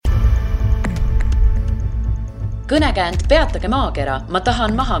Kõnekäänd Peatage maakera, ma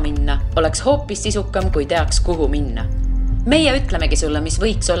tahan maha minna, oleks hoopis sisukam, kui teaks, kuhu minna. Meie ütlemegi sulle, mis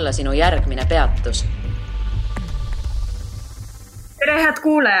võiks olla sinu järgmine peatus. Tere, head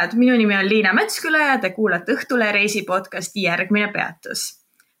kuulajad! Minu nimi on Liina Metsküla ja te kuulate Õhtule reisi podcasti Järgmine peatus.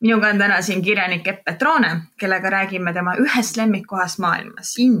 Minuga on täna siin kirjanik Epp Petrone, kellega räägime tema ühest lemmikkohast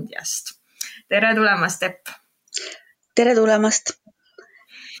maailmas, Indiast. Tere tulemast, Epp! Tere tulemast!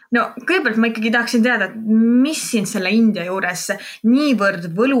 No, kõigepealt ma ikkagi tahaksin teada, mis siin selle India juures niivõrd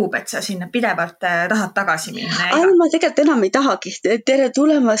võlub, et sa sinna pidevalt tahad tagasi minna? Ma tegelikult enam ei tahagi. Tere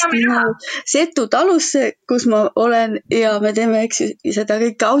tulemast minu Setu talusse, kus ma olen ja me teeme seda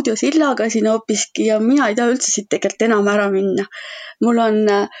kõike audiosillaga siin hoopiski ja mina ei taha üldse siit tegelikult enam ära minna. Mul on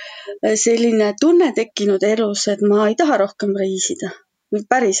selline tunne tekkinud elus, et ma ei taha rohkem reisida.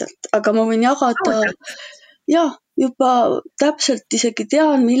 Päriselt, aga ma võin jagada... Jah, juba täpselt isegi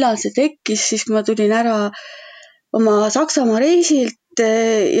tean, millal see tekkis, siis kui ma tulin ära oma Saksamaa reisilt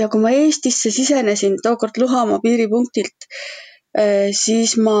ja kui ma Eestisse sisenesin tookord Luhamaa piiripunktilt,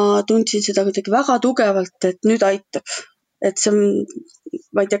 siis ma tundsin seda kuidagi väga tugevalt, et nüüd aitab. Et see on,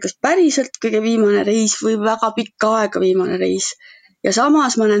 ma ei tea, kas päriselt kõige viimane reis või väga pikka aega viimane reis. Ja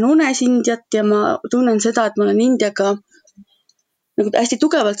samas ma olen unes Indiat ja ma tunnen seda, et ma olen Indiaga nagu hästi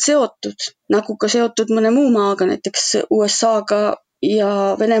tugevalt seotud, nagu ka seotud mõne muu maaga, näiteks USA-ga ja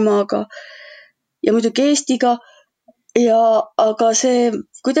Venemaaga ja muidugi Eestiga. Aga see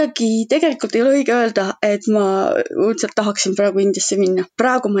kuidagi tegelikult ei ole õige öelda, et ma õudselt tahaksin praegu Indiasse minna.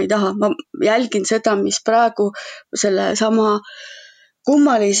 Praegu ma ei taha. Ma jälgin seda, mis praegu selle sama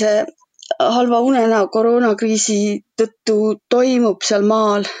kummalise halva unena koroonakriisi tõttu toimub seal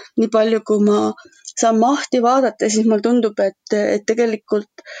maal. Nii palju, kui ma saan mahti vaadata, siis mulle tundub, et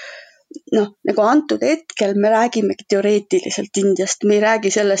tegelikult nagu antud hetkel me räägimegi teoreetiliselt Indiast. Me ei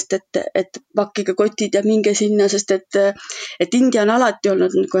räägi sellest, et pakkige kotid ja minge sinna, sest et India on alati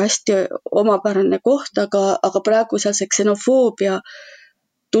olnud nagu hästi omapärane koht, aga praegu seal see ksenofoobia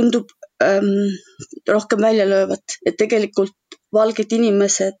tundub rohkem välja löövat. Et tegelikult valged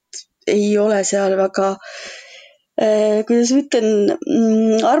inimesed ei ole seal väga, kuidas ütlen,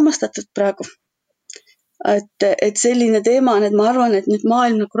 armastatud praegu. Et selline teema on, et ma arvan, et nüüd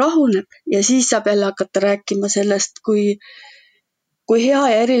maailm nagu rahuneb ja siis saab jälle hakata rääkima sellest, kui hea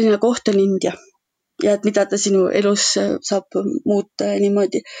ja eriline koht on India ja et mida ta sinu elus saab muuta ja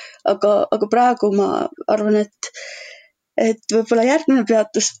niimoodi. Aga praegu ma arvan, et võib-olla järgmine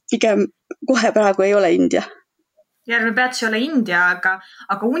peatus pigem kohe praegu ei ole India. Järgmine peatus ei ole India,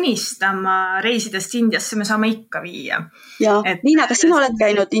 aga unistama reisidest Indiasse me saame ikka viia. Ja, Liina, kas sina oled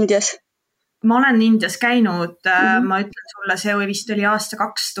käinud Indias? Ma olen Indias käinud, ma ütlen sulle, see vist oli aasta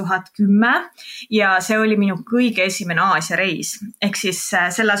 2010 ja see oli minu kõige esimene Aasia reis. Ehk siis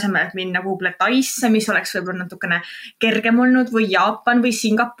selle asemel, et minna kuhugi Taisse, mis oleks võib-olla natukene kergem olnud või Jaapan või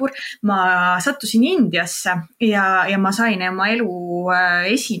Singapur, ma sattusin Indiasse ja ma sain oma elu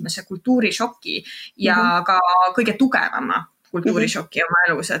esimese kultuurishoki ja ka kõige tugevama kultuurishoki oma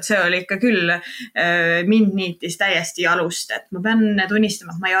elus, et see oli ikka küll mind niitis täiesti alust, et ma pean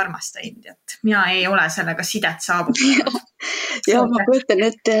tunnistama, et ma ei armasta Indiat. Mina ei ole sellega sidet saavutanud. Ja ma kujutan,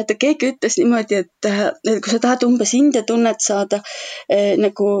 et keegi ütles niimoodi, et kui sa tahad umbes India tunnet saada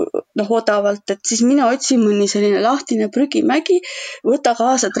nagu odavalt, et siis mina otsin mõni selline lahtine prügimägi, võta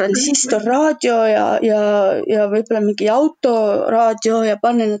kaasa transistorraadio ja võib-olla mingi autoraadio ja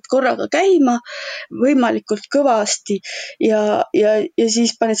pane need korraga käima võimalikult kõvasti ja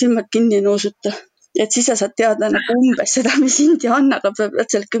siis pane silmad kinni ja nuusuta. Et siis sa saad teada nagu umbes seda, mis India on, aga pead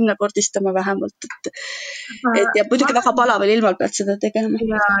selle 10-kordistama vähemalt. Et ja muidugi väga palaval ilmal pead seda tegema.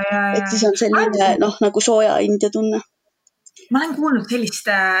 Et siis on selline nagu sooja India tunne. Ma olen kuulnud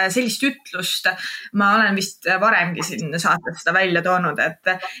sellist ütlust, ma olen vist varemgi siin saates seda välja toonud,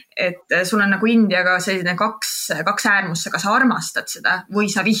 et sul on nagu Indiaga selline kaks äärmust, kas sa armastad seda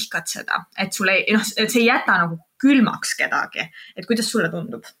või sa vihkad seda, et see ei jäta nagu külmaks kedagi. Et kuidas sulle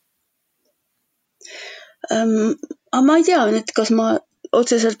tundub? Ma ei tea, et kas ma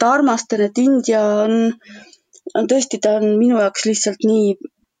otseselt armastan, et India on tõesti, ta on minu jaoks lihtsalt nii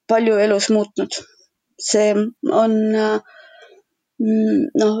palju elus muutnud. See on,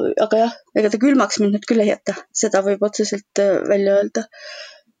 aga jah, ega ta külmaks mind nüüd küll ei jäta. Seda võib otseselt välja öelda.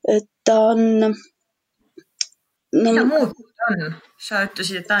 Et ta on... Mida muud on? Sa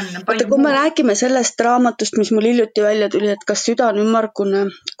ütlesid, et ta on palju kui me räägime sellest raamatust, mis mul hiljuti välja tuli, et kas süda on ümmargune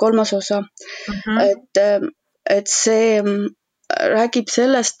 3. osa, et see räägib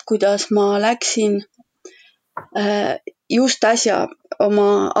sellest, kuidas ma läksin just äsja oma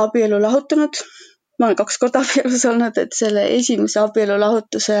abielu lahutanud. Ma olen 2 korda abielus olnud, et selle esimese abielu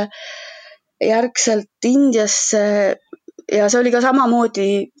lahutuse järgselt Indiasse ja see oli ka samamoodi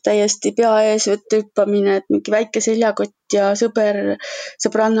täiesti pea ees hüppamine, et mingi väike seljakott ja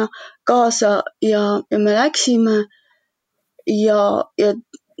sõbranna kaasa ja me läksime ja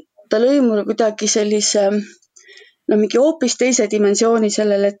ta lõi mulle kuidagi sellise mingi hoopis teise dimensiooni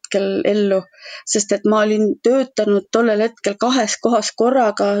sellel hetkel ellu, sest et ma olin töötanud tollel hetkel 2 kohas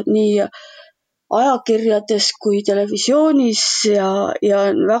korraga nii ajakirjades kui televisioonis ja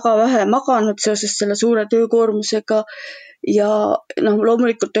väga vähe maganud seoses selle suure töökoormusega ja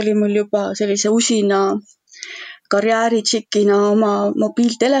loomulikult oli mul juba sellise usina karjääritšikina oma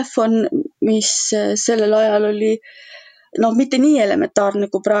mobiiltelefon, mis sellel ajal oli mitte nii elementaarne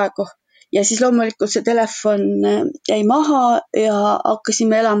kui praegu. Ja siis loomulikult see telefon jäi maha ja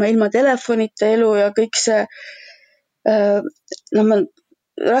hakkasime elama ilma telefonita elu ja kõik see,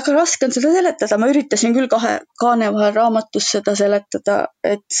 väga raske on seda seletada, ma üritasin küll 2 kaane vahel raamatus seda seletada,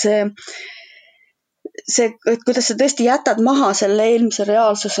 et see, et kuidas sa tõesti jätad maha selle eelmise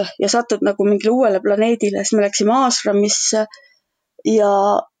reaalsuse ja satud nagu mingile uuele planeedile, siis me läksime Aasramisse ja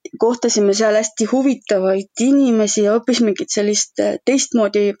kohtasime seal hästi huvitavaid inimesi ja hoopis mingit sellist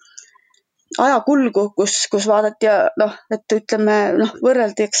teistmoodi ajakulgu, kus vaadati ja et ütleme,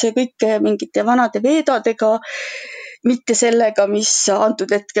 võrreldakse kõike mingite vanade veedadega, mitte sellega, mis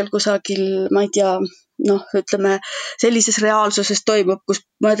antud hetkel kusagil, ma ei tea, ütleme, sellises reaalsuses toimub, kus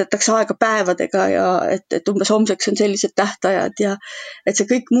mõõdetakse aega päevadega ja et umbes homseks on sellised tähtajad ja et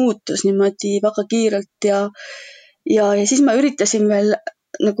see kõik muutus niimoodi väga kiirelt ja siis ma üritasin veel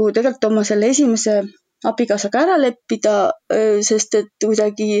nagu tegelikult oma selle esimese abikaasaga ära leppida, sest et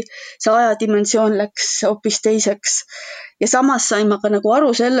kuidagi see ajadimensioon läks hoopis teiseks ja samas sain ma ka nagu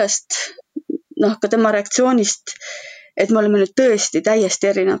aru sellest, ka tema reaktsioonist, et me oleme nüüd tõesti täiesti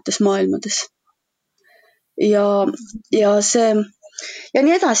erinevates maailmades. Ja see ja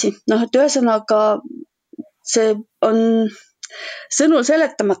nii edasi, et ühesõnaga see on sõnul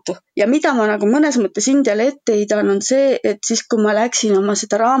seletamatu ja mida ma nagu mõnes mõttes Indiale ette heidan on see, et siis kui ma läksin oma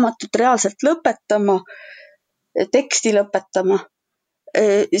seda raamatut reaalselt lõpetama, teksti lõpetama,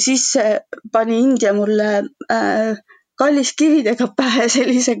 siis pani India mulle kalliskividega pähe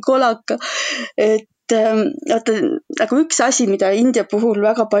sellise kolaka, et nagu üks asi, mida India puhul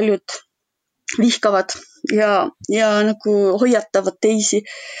väga paljud vihkavad ja nagu hoiatavad teisi,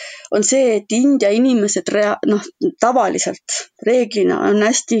 on see, et India inimesed tavaliselt reeglina on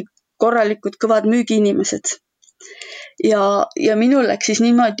hästi korralikud kõvad müügiinimesed. Ja minul läks siis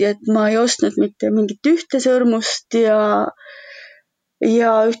niimoodi, et ma ei ostnud mitte mingit ühte sõrmust ja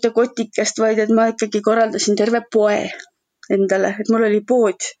ühte kotikest, vaid et ma ikkagi korraldasin terve poe endale, et mul oli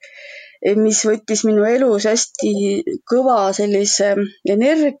pood, mis võttis minu elus hästi kõva sellise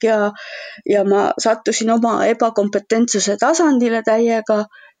energia ja ma sattusin oma ebakompetentsuse tasandile täiega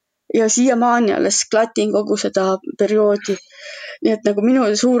ja siiamaani alles klatin kogu seda perioodi. Nii et nagu minu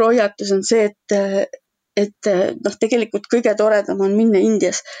suur hoiatus on see, et tegelikult kõige toredam on minna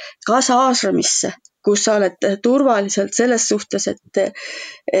Indias kaasa Aasramisse, kus sa oled turvaliselt selles suhtes,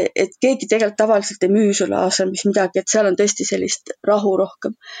 et keegi tegelikult tavaliselt ei müü sulle Aasramis midagi, et seal on tõesti sellist rahu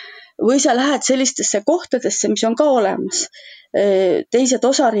rohkem. Või sa lähed sellistesse kohtadesse, mis on ka olemas. Teised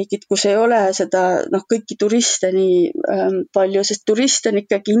osariigid, kus ei ole seda kõiki turiste nii palju, sest turist on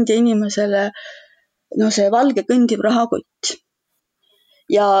ikkagi India inimesele see valge kõndiv rahakott.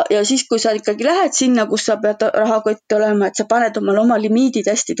 Ja siis, kui sa ikkagi lähed sinna, kus sa pead rahakott olema, et sa paned oma limiidid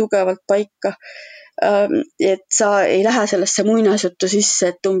hästi tugevalt paika, et sa ei lähe sellesse muinasjuttu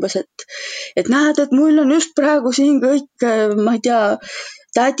sisse, et umbes, et näed, et mul on just praegu siin kõik, ma ei tea,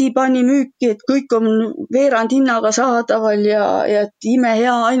 tädi pani müüki, et kõik on veerand hinnaga saadaval ja et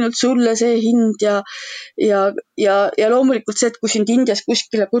imehea ainult sulle see hind ja loomulikult see, et kui sind Indias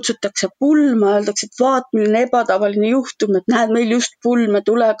kuskile kutsutakse pulma, öeldakse, et vaat, milline ebatavaline juhtum, et näed, meil just pulme,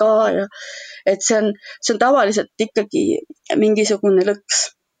 tule ka ja et see on tavaliselt ikkagi mingisugune lõks.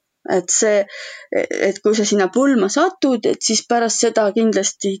 Et kui sa sinna pulma satud, et siis pärast seda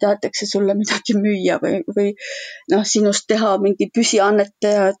kindlasti tahetakse sulle midagi müüa või sinust teha mingi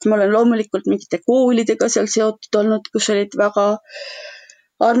püsiannetaja, et ma olen loomulikult mingite koolidega seal seotud olnud, kus olid väga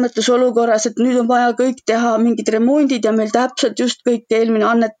armetus olukorras, et nüüd on vaja kõik teha mingid remondid ja meil täpselt just kõik eelmine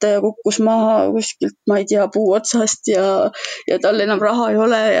annetaja kukkus maha kuskilt, ma ei tea, puu otsast ja tal enam raha ei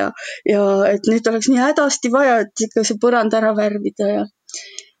ole ja et nüüd oleks nii hädasti vaja, et ikka see põrand ära värvida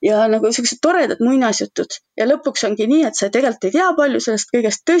ja nagu sellised toredad muinasjutud ja lõpuks ongi nii, et sa tegelikult ei tea palju sellest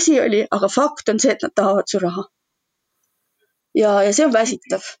kõigest tõsi oli, aga fakt on see, et nad tahavad su raha. Ja see on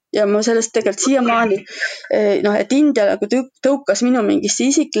väsitav ja ma sellest tegelikult siiamaani, et India nagu tõukas minu mingisse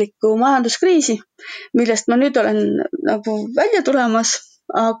isiklikku majanduskriisi, millest ma nüüd olen nagu välja tulemas,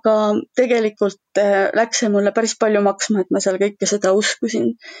 aga tegelikult läks see mulle päris palju maksma, et ma seal kõike seda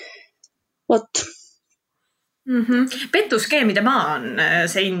uskusin. Vot. Petuskeemide maa on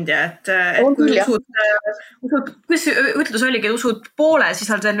see India, et On kui küll, jah. usud, kuidas see ütlus oligi, et usud poole, siis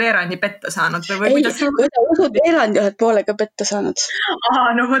oled veel veerandi petta saanud või Ei, kuidas? kui ta usud veerandi, oled poolega petta saanud.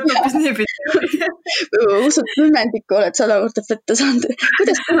 No vot, hoopis niipidi. Usud kümnendikku, oled 100 korda petta saanud.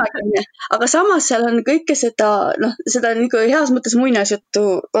 Kuidas kunagi on? Aga samas seal on kõike seda, seda nagu heas mõttes muinasjuttu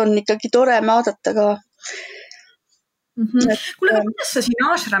on ikkagi tore vaadata ka. Kuule, aga kuidas sa siin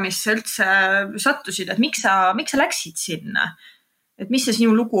ashramisse üldse sattusid, et miks sa läksid sinna? Et mis see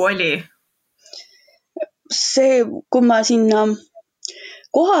sinu lugu oli? See, kui ma sinna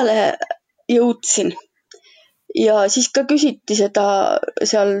kohale jõudsin ja siis ka küsiti seda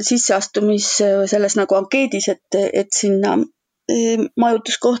seal sisseastumis selles nagu ankeedis, et sinna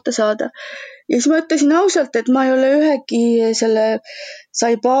majutuskohta saada. Ja siis ma ütlesin ausalt, et ma ei ole ühegi selle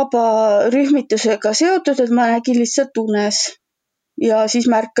Sai Baba rühmitusega seotud, et ma nägin lihtsalt unes. Ja siis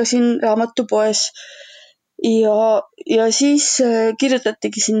märkasin raamatupoes. Ja siis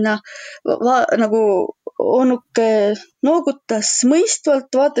kirjutatigi sinna nagu onuke noogutas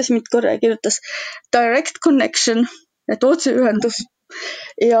mõistvalt, vaatas mind korra ja kirjutas direct connection, et otseühendus.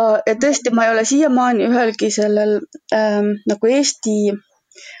 Ja tõesti, ma ei ole siiamaani ühelgi sellel nagu Eesti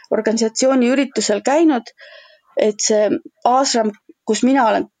organisatsiooni üritusel käinud, et see ashram, kus mina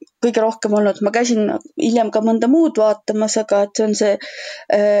olen kõige rohkem olnud, ma käisin hiljem ka mõnda muud vaatamas, aga et see on see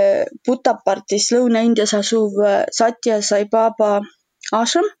Puttapartis Lõuna-Indias asuv Satya Sai Baba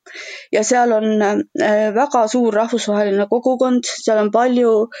ashram ja seal on väga suur rahvusvaheline kogukond, seal on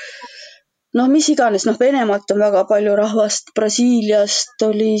palju mis iganes, Venemaalt on väga palju rahvast, Brasiiliast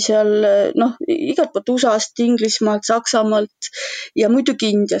oli seal, igalt poolt USAst, Inglismaalt, Saksamaalt ja muidugi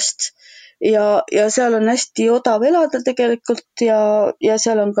Indiast. Ja seal on hästi odav elada tegelikult ja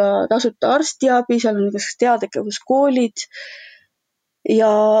seal on ka tasuta arstiabi, seal on igasugused teadetegevuskoolid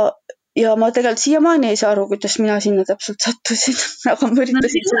ja ma tegelikult siiamaani ei saa aru, kuidas mina sinna täpselt sattusin, aga ma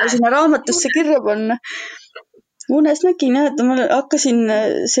üritasin seda sinna raamatusse kirja panna. Unes nägin, et ma hakkasin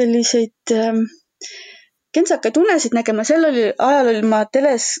selliseid kentsakaid unesid nägema. Ajal oli ma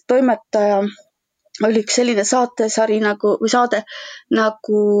teles toimetaja, oli üks selline saatesari või saade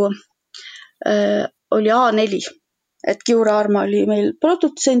nagu oli A4. Et Kiura Arma oli meil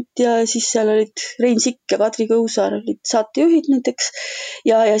produtsent ja siis seal olid Rein Sikk ja Kadri Kõusaar olid saatejuhid näiteks.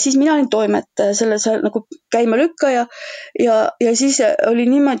 Ja siis mina olin toimetaja, selle nagu käima lükkaja ja siis oli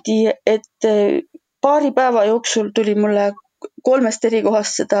niimoodi, et paari päeva jooksul tuli mulle 3 eri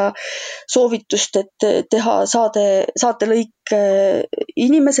kohast seda soovitust, et teha saatelõik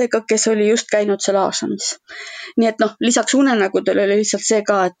inimesega, kes oli just käinud seal ashramis. Nii et lisaks unenägudel oli lihtsalt see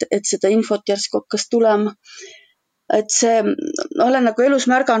ka, et seda infot järsku hakkas tulema. Et see, olen nagu elus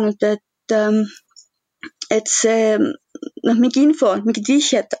märganud, et see mingi info, mingid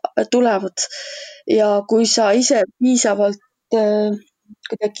vihjed tulevad ja kui sa ise piisavalt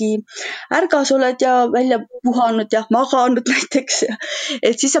kuidagi ärgas oled ja välja puhanud ja maganud näiteks,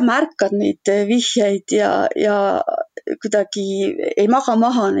 et siis sa märkad neid vihjeid ja kuidagi ei maga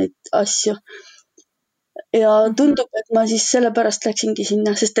maha neid asju. Ja tundub, et ma siis sellepärast läksingi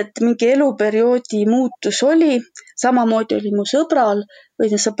sinna, sest et mingi eluperioodi muutus oli, samamoodi oli mu sõbral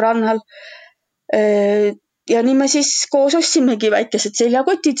või sõbrannal. Ja nii me siis koos ostsimegi väikesed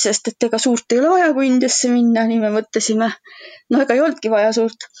seljakotid, sest et ega suurt ei ole vaja, kui Indiasse minna, nii me mõtlesime. Ega ei olnudki vaja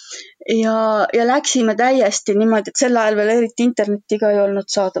suurt. Ja läksime täiesti niimoodi, et sel ajal veel eriti interneti ka ei olnud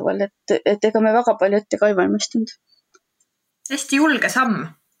saadaval, et ega me väga palju ette ka ei valmistunud. Hästi julge samm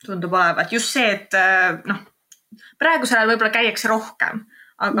tundub olevat. Just see, et praegusel ajal võib-olla käiakse rohkem.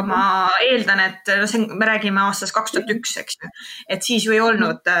 Aga ma eeldan, et me räägime aastast 2001, eks ju. Et siis ju ei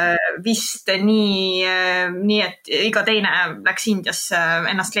olnud vist nii, et iga teine läks Indiasse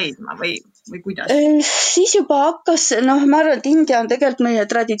ennast leidma või kuidas? Siis juba hakkas, ma arvan, et India on tegelikult meie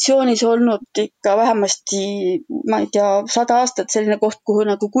traditsioonis olnud ikka vähemasti, ma ei tea, 100 aastat selline koht, kuhu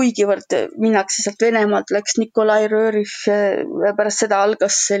nagu kuigivõrd minnakse sealt Venemaalt, läks Nikolai Röörif ja pärast seda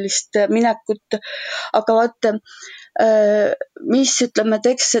algas sellist minekut. Aga vaata, mis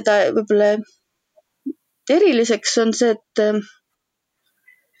teeks seda võib-olla eriliseks on see,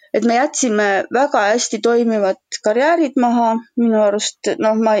 et me jätsime väga hästi toimivad karjäärid maha minu arust.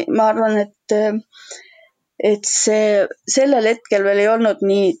 Ma arvan, et see sellel hetkel veel ei olnud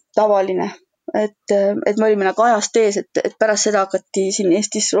nii tavaline, et me olime nagu ajast ees, et pärast seda hakati siin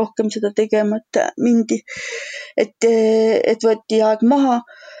Eestis rohkem seda tegema, et mindi, et võeti aeg maha.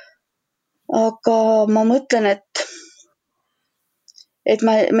 Aga ma mõtlen, et et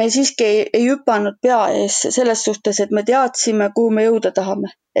me siiski ei hüpanud pea ees selles suhtes, et me teadsime, kuhu me jõuda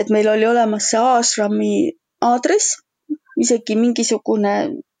tahame. Et meil oli olemas see Aasrami aadress, isegi mingisugune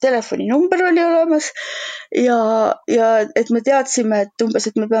telefoninumber oli olemas ja et me teadsime, et umbes,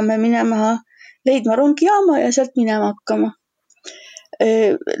 et me peame leidma rongijaama ja sealt minema hakkama.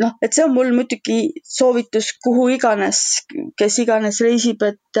 Noh, et see on mul muidugi soovitus kuhu iganes, kes iganes reisib,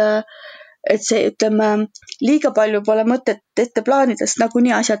 et see, ütleme, liiga palju pole mõtet ette plaanidest,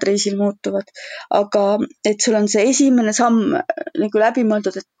 nagunii asjad reisil muutuvad. Aga et sul on see esimene samm nagu läbi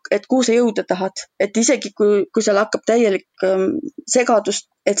mõeldud, et kuhu sa jõuda tahad. Et isegi kui seal hakkab täielik segadus,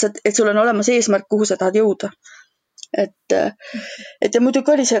 et sul on olemas eesmärk, kuhu sa tahad jõuda. Et ja muidugi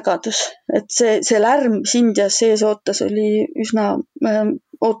oli segadus, et see lärm Indias sees ootas oli üsna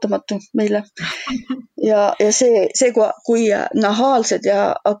ootamatu meile. Ja see kui nahaalsed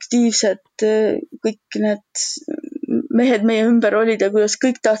ja aktiivsed kõik need mehed meie ümber olid ja kuidas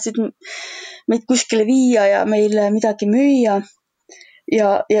kõik tahtsid meid kuskile viia ja meile midagi müüa.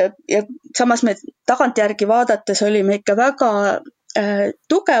 Ja samas me tagantjärgi vaadates olime ikka väga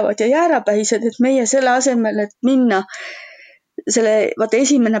tugevad ja jäärapäised, et meie selle asemel, et minna vaata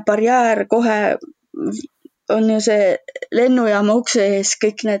esimene barjäär kohe on ju see lennujaama ukse ees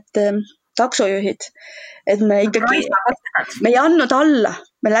kõik need taksojuhid, et me ikkagi me ei andnud alla,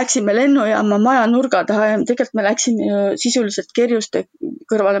 me läksime lennujaama maja nurga taha ja tegelikult me läksime ju sisuliselt kerjuste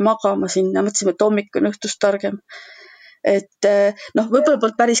kõrvale magama sinna, mõtlesime, et hommik on õhtust targem. Et võib-olla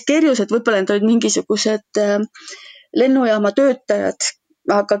polnud päris kerjused, võib-olla need olid mingisugused lennujaama töötajad,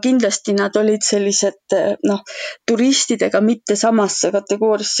 aga kindlasti nad olid sellised turistidega mitte samasse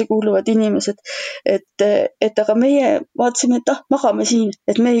kategooriasse kuuluvad inimesed. Et aga meie vaatasime, et magame siin,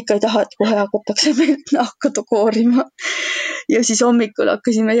 et me ikka ei taha, et kohe hakatakse meilt nahka koorima. Ja siis hommikul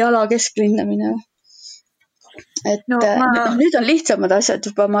hakkasime jala kesklinna minema. Et nüüd on lihtsamad asjad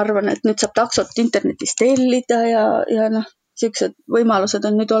juba, ma arvan, et nüüd saab taksot internetis tellida ja sellised võimalused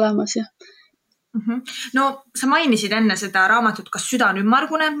on nüüd olemas ja No sa mainisid enne seda raamatut Kas süda on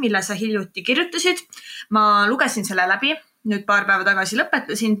ümmargune, mille sa hiljuti kirjutasid. Ma lugesin selle läbi, nüüd paar päeva tagasi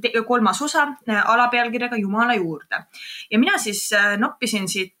lõpetasin 3. osa alapealkirjaga Jumala juurde. Ja mina siis noppisin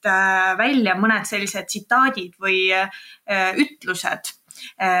siit välja mõned sellised tsitaadid või ütlused.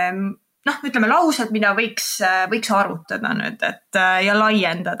 Ütleme laused, mida võiks arutada nüüd ja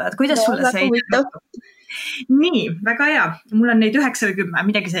laiendada. Et kuidas sulle see Nii, väga hea. Mul on neid 9 või 10,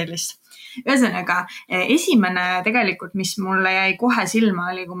 midagi sellist. Ühesõnaga, esimene tegelikult, mis mulle jäi kohe silma,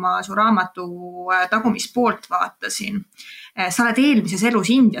 oli, kui ma su raamatu tagumispoolt vaatasin. Sa oled eelmises elus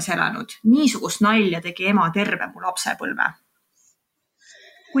Indias elanud. Niisugust nalja tegi ema terve mu lapsepõlve.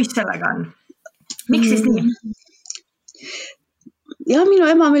 Kuis sellega on? Miks siis nii? Ja minu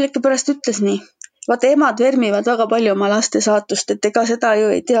ema millegipärast ütles nii. Vaata, emad vermivad väga palju oma laste saatust, et ega seda ju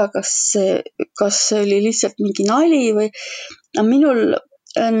ei tea, kas oli lihtsalt mingi nali või minul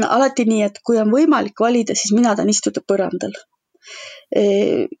on alati nii, et kui on võimalik valida, siis mina tahan istuda põrandal.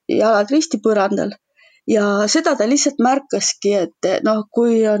 Jalad risti põrandal. Ja seda ta lihtsalt märkaski, et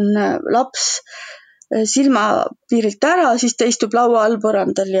kui on laps silmapiirilt ära, siis ta istub laua all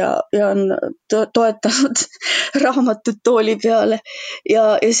põrandal ja on toetanud raamatut tooli peale.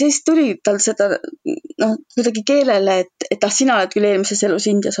 Ja siis tuli tal seda kuidagi keelele, et sina oled küll eelmises elus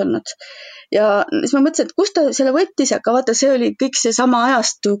Indias olnud. Ja siis ma mõtlesin, et kust ta selle võttis, aga vaata, see oli kõik see sama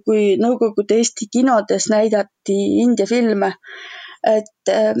ajastu, kui Nõukogude Eesti kinodes näidati India filme.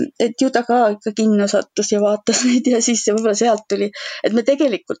 Et ju ta ka ikka kinno sattus ja vaatas neid ja siis see võib-olla sealt tuli. Et me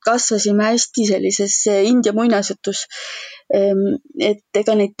tegelikult kasvasime hästi sellises India muinasjutus, et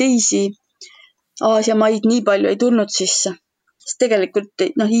ega neid teisi Aasia maid nii palju ei tulnud sisse. Sest tegelikult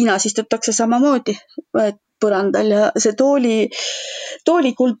Hiinas istutakse samamoodi põrandal ja see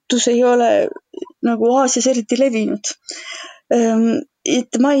toolikultus ei ole nagu Aasias eriti levinud.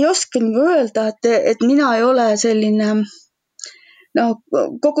 Et ma ei oska öelda, et mina ei ole selline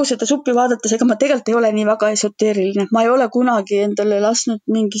kogu seda suppi vaadates, ega ma tegelikult ei ole nii väga esoteeriline. Ma ei ole kunagi endale lasknud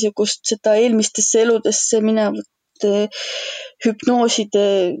mingisugust seda eelmistesse eludesse minevat hüpnooside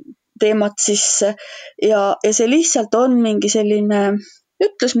teemat sisse ja see lihtsalt on mingi selline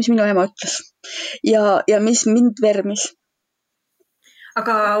ütlus, mis minu ema ütles ja mis mind vermis.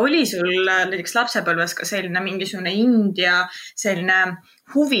 Aga oli sul näiteks lapsepõlves ka selline mingisugune India selline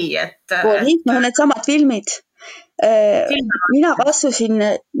huvi, et... Oli, need samad filmid. Mina kasvasin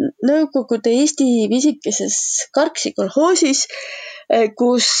Nõukogude Eesti pisikeses Karksi kolhoosis,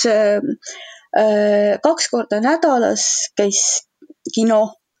 kus 2 korda nädalas käis kino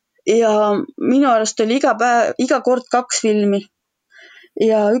ja minu arust oli iga kord 2 filmi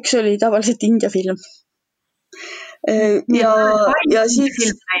ja üks oli tavaliselt India film. ja siis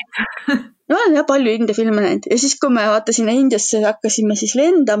ma olen jah palju India filme näinud ja siis, kui me sinna Indiasse hakkasime siis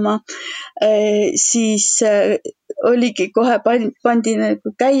lendama, siis oligi kohe pandi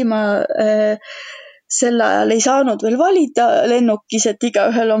nagu käima, sel ajal ei saanud veel valida lennukis, et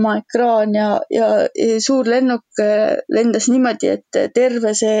igaühel oma ekraan ja suur lennuk lendas niimoodi, et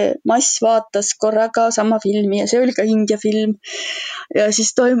terve see mass vaatas korraga sama filmi ja see oli ka India film. Ja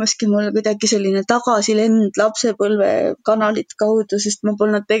siis toimuski mul kuidagi selline tagasilend lapsepõlve kanalit kaudu, sest ma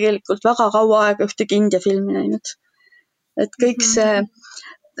polnud tegelikult väga kaua aega ühtegi India filmi näinud. Et kõik see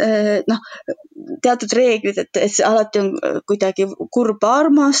teatud reeglid, et alati on kuidagi kurb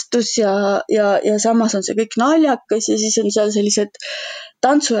armastus ja samas on see kõik naljakas ja siis on seal sellised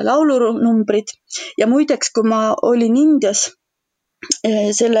tantsu- ja laulunumbrid. Ja muideks, kui ma olin Indias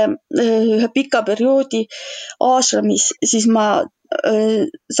selle ühe pika perioodi ashramis, siis ma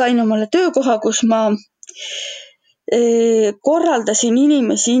sain omale töökoha, kus ma korraldasin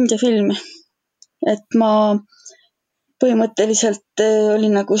inimesi India filmi. Et ma põhimõtteliselt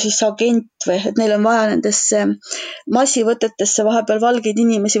oli nagu siis agent või, et neil on vaja nendesse massivõtetesse vahepeal valgeid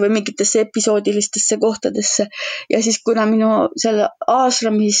inimesi või mingitesse episoodilistesse kohtadesse. Ja siis, kuna minu selle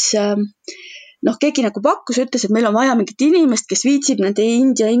ashramis keegi nagu pakkus, ütles, et meil on vaja mingit inimest, kes viitsib nende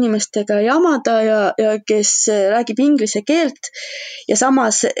India inimestega jamada ja kes räägib inglise keelt. Ja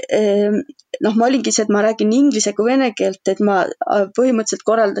samas ma olingi see, et ma räägin inglise kui vene keelt, et ma põhimõtteliselt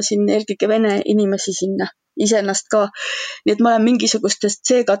korraldasin eelkõige vene inimesi sinna, iseennast ka. Nii et ma olen mingisugustest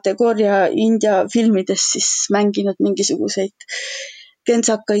C-kategooria India filmides siis mänginud mingisuguseid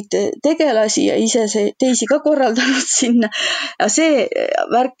kentsakaid tegelasi ja ise teisi ka korraldanud sinna. Ja see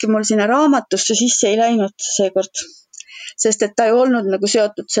värk mul sinna raamatusse sisse ei läinud seekord, sest et ta ei olnud nagu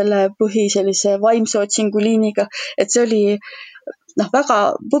seotud selle põhi sellise vaimse otsinguliiniga, et see oli väga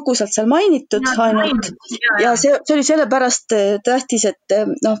põgusalt seal mainitud ainult. Ja see oli sellepärast tähtis, et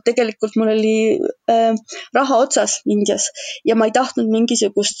tegelikult mul oli raha otsas Indias ja ma ei tahtnud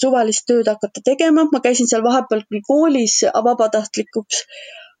mingisugust suvalist tööd hakata tegema. Ma käisin seal vahepeal küll koolis vabatahtlikuks,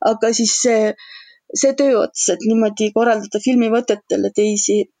 aga siis see tööots, et niimoodi korraldada filmivõtetele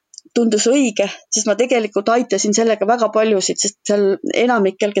teisi tundus õige, sest ma tegelikult aitasin sellega väga paljusid, sest seal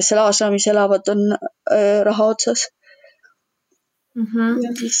enamikel, kes seal ashramis elavad, on raha otsas.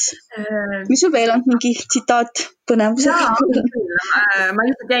 Ja siis, mis sul veel on mingi tsitaat põnevusega? Ma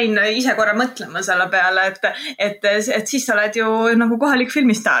lihtsalt jäin ise korra mõtlema selle peale, et siis sa oled ju nagu kohalik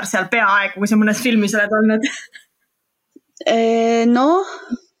filmistaar seal peaaegu, kui sa mõnes filmis oled olnud.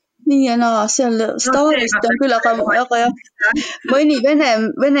 Nii ja naa, seal staarist on küll, aga jah, mõni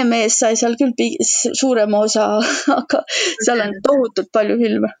vene mees sai seal küll suurema osa, aga seal on tohutult palju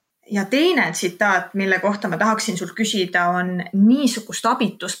filme. Ja teine tsitaat, mille kohta ma tahaksin sul küsida, on niisugust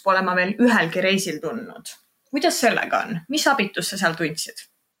abitust pole ma veel ühelgi reisil tundnud. Kuidas sellega on? Mis abitust sa seal tundsid?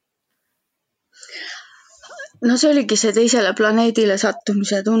 See oligi see teisele planeedile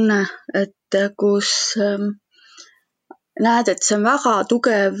sattumise tunne, et kus näed, et see on väga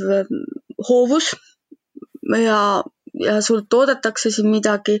tugev hoovus ja sult oodatakse siin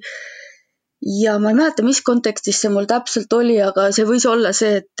midagi. Ja ma ei mäleta, mis kontekstis see mul täpselt oli, aga see võis olla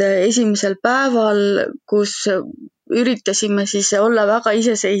see, et esimesel päeval, kus üritasime siis olla väga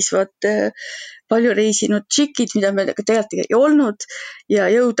iseseisvad, palju reisinud tšikid, mida me tegelikult ei olnud, ja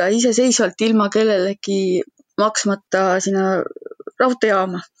jõuda iseseisvalt ilma kellelegi maksmata sinna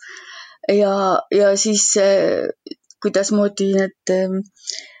raudteejaama. Ja siis kuidas moodi need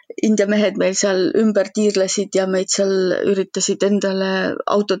India mehed meil seal ümber tiirlesid ja meid seal üritasid endale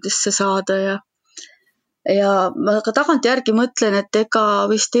autodesse saada ja ma ka tagantjärgi mõtlen, et ega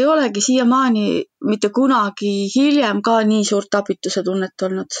vist ei olegi siiamaani mitte kunagi hiljem ka nii suurt abituse tunnet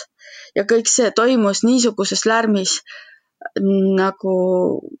olnud. Ja kõik see toimus niisuguses lärmis, nagu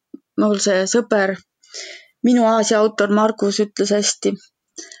mul see sõber, minu Aasia autor Margus ütles hästi,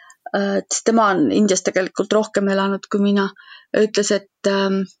 et tema on Indias tegelikult rohkem elanud kui mina, ütles, et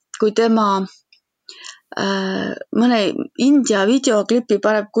kui tema mõne India videoklipi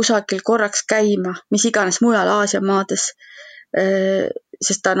paneb kusagil korraks käima, mis iganes mujal Aasia maades,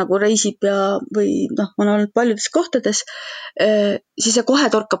 sest ta nagu reisib või on olnud paljudes kohtades, siis see kohe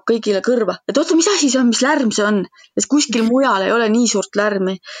torkab kõigile kõrva. Et oota, mis asi see on, mis lärm see on? Et kuskil mujal ei ole nii suurt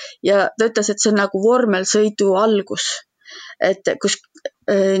lärmi. Ja ta ütles, et see on nagu vormelsõidu algus. Et kus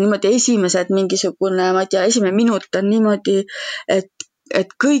niimoodi esimesed mingisugune, ma ei tea, esimene minut on niimoodi,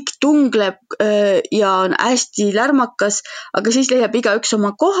 et kõik tungleb ja on hästi lärmakas, aga siis leiab igaüks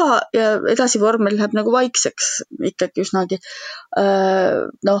oma koha ja edasi vormel läheb nagu vaikseks ikkagi üsnagi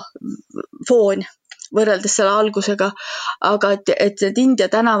foon. võrreldes selle algusega, aga et India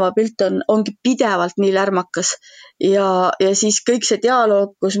tänavapilt ongi pidevalt nii lärmakas ja siis kõik see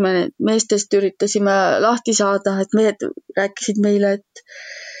dialoog, kus me meestest üritasime lahti saada, et mehed rääkisid meile,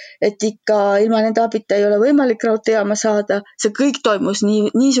 et ikka ilma nende abita ei ole võimalik raudteejaama saada. See kõik toimus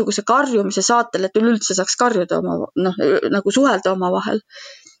niisuguse karjumise saatel, et üleüldse saaks karjuda nagu suhelda oma vahel.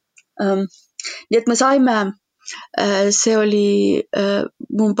 Nii et me saime, see oli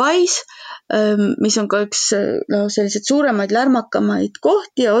Mumbais, mis on ka üks sellised suuremaid lärmakamaid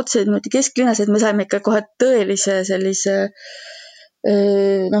kohti ja otse kesklinnas, et me saime ikka kohe tõelise sellise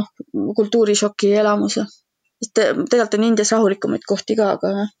kultuurišoki elamuse. Tegelikult on Indias rahulikumaid kohti ka,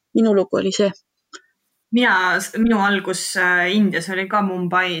 aga minu lugu oli see. Minu algus Indias oli ka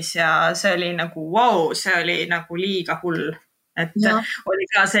Mumbais ja see oli nagu see oli nagu liiga hull. Et oli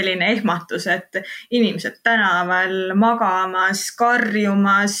ka selline ehmatus, et inimesed tänaval magamas,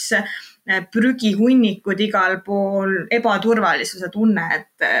 karjumas, prügihunnikud igal pool, ebaturvalisuse tunne,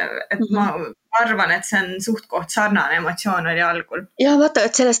 et ma arvan, et see on suht-koht sarnane emotsioon oli algul. Ja vaata,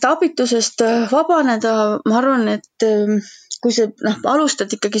 et sellest abitusest vabaneda, ma arvan, et kui sa alustad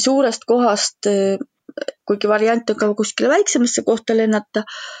ikkagi suurest kohast, kuigi variant on ka kuskile väiksemasse kohta lennata,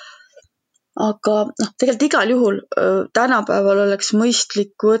 aga tegelikult igal juhul tänapäeval oleks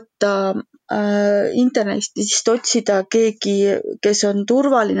mõistlik võtta internetist otsida keegi, kes on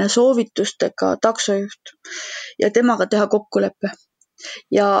turvaline soovitustega taksojuht ja temaga teha kokkuleppe.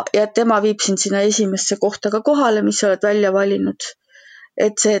 Ja tema viib sind sinna esimesse kohta ka kohale, mis sa oled välja valinud.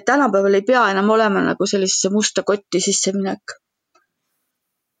 Et see tänapäeval ei pea enam olema nagu sellisesse musta kotti sisse minek.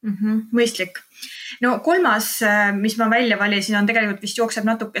 Mõistlik. No kolmas, mis ma välja valisin, on tegelikult vist jookseb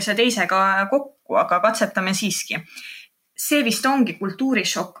natuke see teisega kokku, aga katsetame siiski. See vist ongi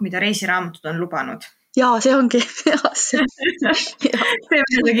kultuurishokk, mida reisiraamatud on lubanud. Jaa, see ongi. See, mida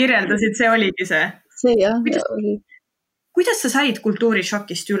sa kirjeldasid, see oligi see. See oli. Kuidas sa said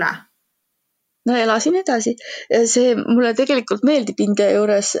kultuurishokist üle? No elasin edasi. See mulle tegelikult meeldib India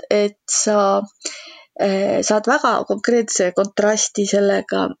juures, et sa saad väga konkreetse kontrasti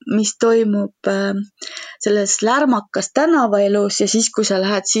sellega, mis toimub selles lärmakas tänavaelus ja siis, kui sa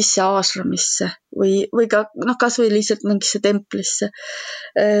lähed sisse aasramisse või ka kas või lihtsalt mingisse templisse,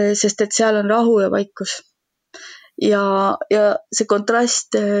 sest et seal on rahu ja vaikus. Ja see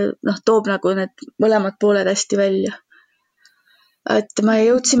kontrast toob nagu need mõlemad pooled hästi välja. Et me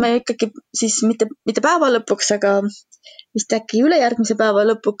jõudsime ikkagi siis mitte päeva lõpuks, aga vist äkki ülejärgmise päeva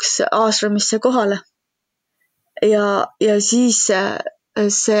lõpuks aasramisse kohale. Ja siis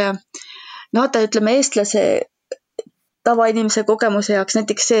see, ütleme eestlase tavainimese kogemuse jaoks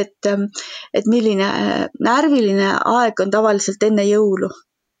näiteks see, et milline närviline aeg on tavaliselt enne jõulu.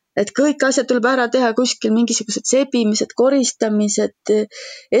 Et kõik asjad tuleb ära teha kuskil mingisugused sebimised, koristamised,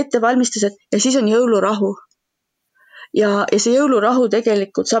 ettevalmistused ja siis on jõulurahu. Ja see jõulurahu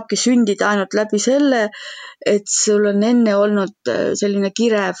tegelikult saabki sündida ainult läbi selle, et sul on enne olnud selline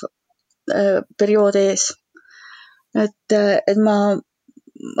kirev periood ees. Et ma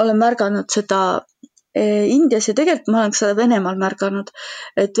olen märganud seda Indias ja tegelikult ma olen seda Venemaal märganud,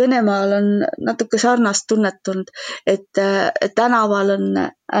 et Venemaal on natuke sarnast tunnetunud, et tänaval on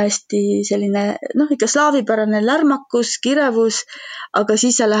hästi selline, ikka slaavipärane lärmakus, kirevus, aga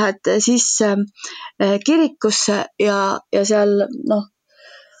siis sa lähed sisse kirikusse ja seal,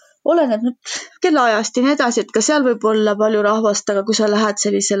 oleneb nüüd kellaajast ja nii edasi, et ka seal võib olla palju rahvast, aga kui sa lähed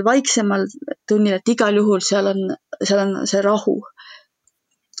sellisel vaiksemal tunnil, et igal juhul seal on see rahu.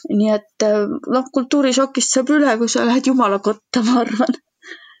 Nii et kultuurishokist saab üle, kui sa lähed Jumala kotta, ma arvan.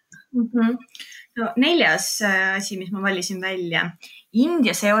 No, 4. asi, mis ma valisin välja.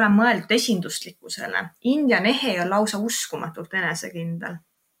 Indias ei ole mõeldud esinduslikkusele. India on ehe ja lausa uskumatult enesekindel.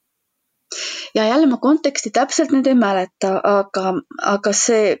 Ja jälle ma konteksti täpselt nüüd ei mäleta, aga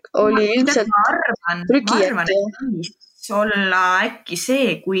see oli ilmselt prügi. Ma arvan, et võis olla äkki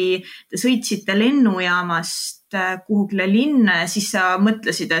see, kui te sõitsite lennujaamast kuhugile linna ja siis sa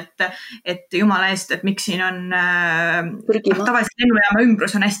mõtlesid, et jumala eest, et miks siin on tavaliselt lennujaama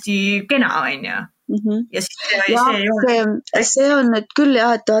ümbrus on hästi kena, on ju. Ja siis see on nüüd küll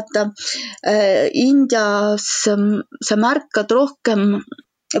jah, et vaata Indias sa märkad rohkem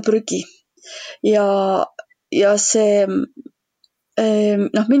prügi ja see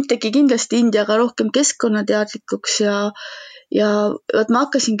mind tegi kindlasti Indiaga rohkem keskkonnateadlikuks ja ma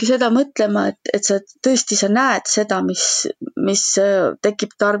hakkasingi seda mõtlema, et sa tõesti näed seda, mis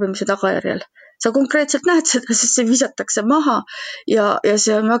tekib tarbimise tagajärjel. Sa konkreetselt näed seda, sest see visatakse maha ja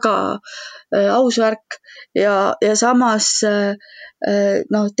see on väga aus värk ja samas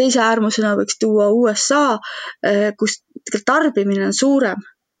teise äärmusena võiks tuua USA, kus tarbimine on suurem,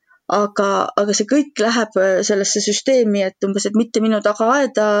 aga see kõik läheb sellesse süsteemi, et umbes, et mitte minu taga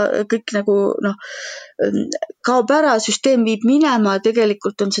aeda, kõik nagu kaob ära, süsteem viib minema,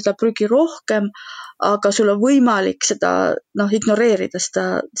 tegelikult on seda prügi rohkem, aga sul on võimalik seda ignoreerida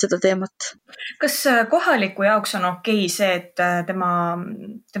seda teemat. Kas kohaliku jaoks on okei see, et tema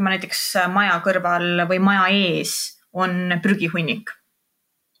näiteks maja kõrval või maja ees on prügihunnik?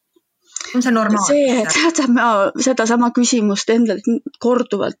 On see normaalne? Ma seda sama küsimust endalt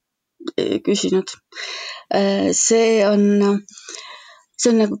korduvalt küsinud. See on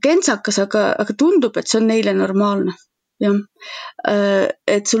nagu kentsakas, aga tundub, et see on neile normaalne. Jah.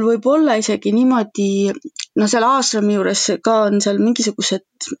 Et sul võib olla isegi niimoodi, seal Aasrami juures ka on seal mingisugused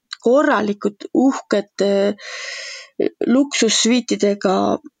korralikud uhked luksussviitidega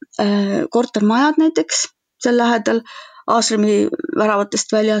kortermajad näiteks seal lähedal Aasrami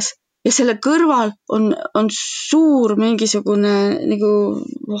väravatest väljas. Ja selle kõrval on suur mingisugune nagu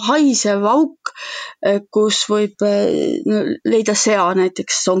haisev auk, kus võib leida sea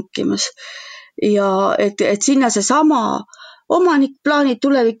näiteks sonkimas. Ja et sinna see sama omanik plaanib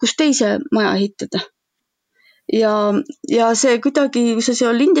tulevikus teise maja ehitada. Ja see kuidagi, kui sa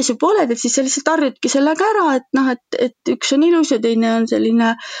seal lindes juba oled, et siis sa lihtsalt harjutki sellega ära, et üks on ilus ja teine on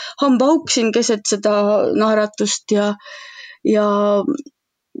selline hambaauk siin keset seda naeratust ja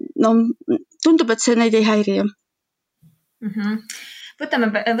tundub, et see neid ei häiri.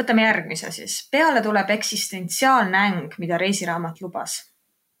 Võtame järgmise siis. Peale tuleb eksistentsiaalne äng, mida reisiraamat lubas.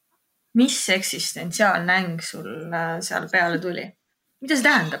 Mis eksistentsiaalne äng sul seal peale tuli? Mida see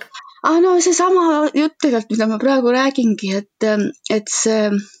tähendab? See sama jutt tegelikult, mida ma praegu räägingi, et see,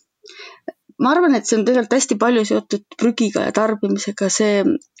 ma arvan, et see on tegelikult hästi palju seotud prügiga ja tarbimisega see,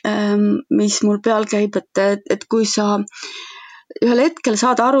 mis mul peal käib, et kui sa ühel hetkel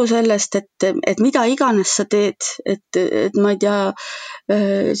saad aru sellest, et mida iganes sa teed, et ma ei tea,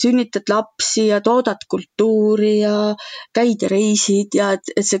 sünnitad lapsi ja toodad kultuuri ja käid ja reisid ja et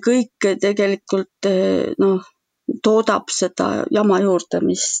see kõik tegelikult toodab seda jama juurde,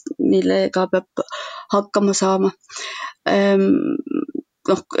 millega peab hakkama saama.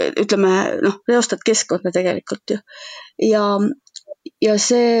 Ütleme, reostad keskkonda tegelikult ju. Ja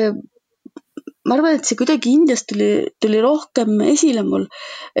see ma arvan, et see kuidagi Indias tuli rohkem esile mul,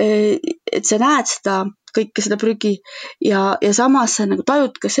 et sa näed kõike seda prügi ja samas sa nagu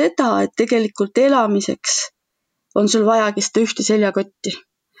tajud ka seda, et tegelikult elamiseks on sul vajagi seda ühte seljakotti.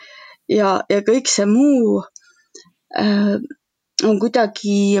 Ja kõik see muu on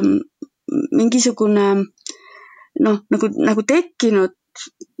kuidagi mingisugune nagu tekkinud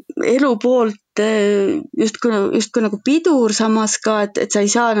elu poolt justkui nagu pidur samas ka, et sa ei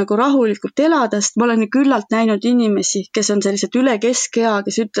saa nagu rahulikult elada, sest ma olen küllalt näinud inimesi, kes on sellised üle keskea,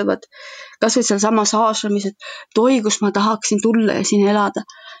 kes ütlevad kas või seal samas Aasramis, et oi, kus ma tahaksin tulla ja siin elada.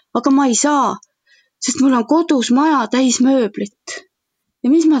 Aga ma ei saa, sest mul on kodus maja täis mööblit. Ja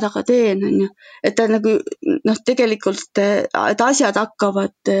mis ma taga teen, on ju? Et nagu, tegelikult, et asjad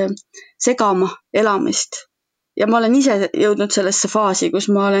hakkavad segama elamist. Ja ma olen ise jõudnud sellesse faasi, kus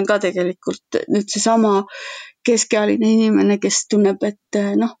ma olen ka tegelikult nüüd see sama keskealine inimene, kes tunneb, et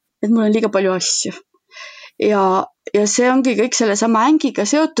mul on liiga palju asju. Ja see ongi kõik selle sama ängiga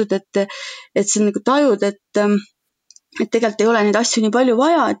seotud, et see nagu tajud, et tegelikult ei ole neid asju nii palju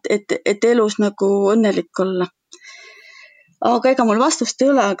vaja, et elus nagu õnnelik olla. Aga ega mul vastust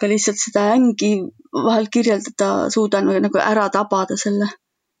ei ole, aga lihtsalt seda ängi vahel kirjeldada suudan nagu ära tabada selle.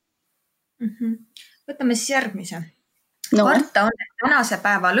 Võtame siis järgmise. Karta on, et tänase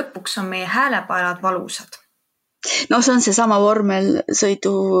päeva lõpuks on meie häälepaelad valusad. See on see sama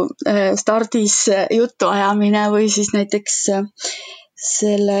vormelsõidu stardis jutuajamine või siis näiteks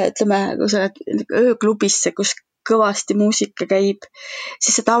selle, ütleme, kui sa oled ööklubisse, kus kõvasti muusika käib,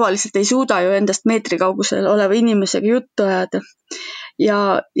 siis sa tavaliselt ei suuda ju endast meetri kaugusel oleva inimesega juttu ajada.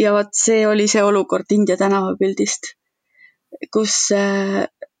 Ja vaat see oli see olukord India tänavapildist, kus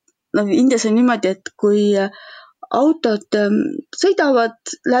Indias on niimoodi, et kui autod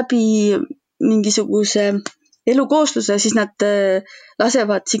sõidavad läbi mingisuguse elukoosluse, siis nad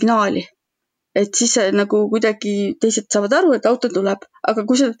lasevad signaali. Et siis nagu kuidagi teised saavad aru, et auto tuleb. Aga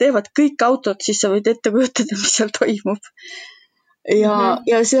kui seda teevad kõik autod, siis sa võid ette kujutada, mis seal toimub.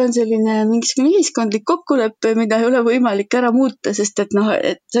 Ja see on selline mingisugune ühiskondlik kokkulepe, mida ei ole võimalik ära muuta, sest et sa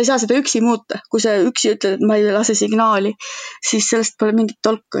ei saa seda üksi muuta. Kui sa üksi ütled, et ma ei lase signaali, siis sellest pole mingit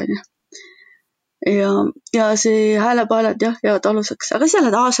tolku. Ja see häälepaelad jäävad aluseks. Aga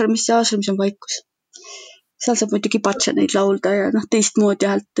seal on Aasramis on vaikus. Seal saab muidugi patšaneid laulda ja teistmoodi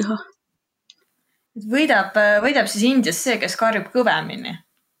häält teha. Võidab siis Indias see, kes karjub kõvemini?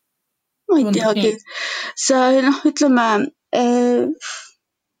 Ma ei teagi. Sa, ütleme,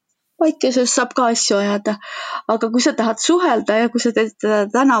 vaikeses saab ka asju ajada, aga kui sa tahad suhelda ja kui sa teed teda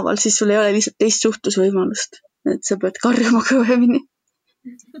tänaval, siis sul ei ole lihtsalt teist suhtlusvõimalust, et sa pead karjuma kõvemini.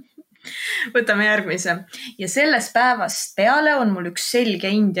 Võtame järgmise. Ja sellest päevast peale on mul üks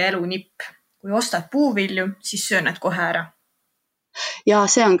selge India elu nipp. Kui ostad puuvilju, siis sööned kohe ära. Ja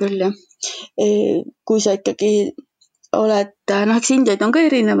see on küll, jah. Kui sa ikkagi oled, eks Indiaid on ka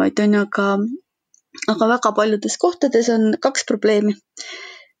erinevaid, aga väga paljudes kohtades on 2 probleemi.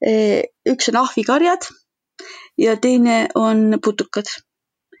 Üks on ahvikarjad ja teine on putukad.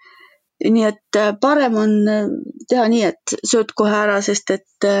 Nii et parem on teha nii, et sööd kohe ära, sest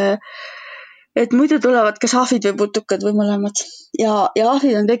et muidu tulevad kas ahvid või putukad või mõlemad. Ja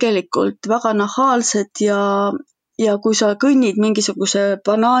ahvid on tegelikult väga nahaalsed ja kui sa kõnnid mingisuguse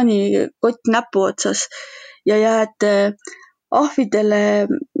banaanikott näpu otsas ja jääd ahvidele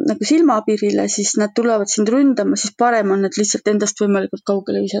nagu silmapiirile, siis nad tulevad sind ründama, siis parem on need lihtsalt endast võimalikult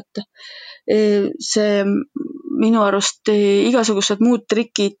kaugele visata. See minu arust igasugused muud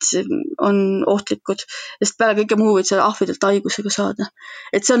trikid on ohtlikud, sest peale kõige muu võid seda ahvidelt haigusega saada.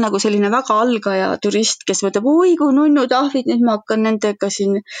 Et see on nagu selline väga algaja turist, kes mõtleb, oi kui nunnud ahvid, nüüd ma hakkan nendega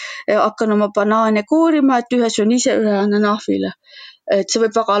hakkan oma banaane koorima, et ühe söön ise, ühe annan ahvile. Et see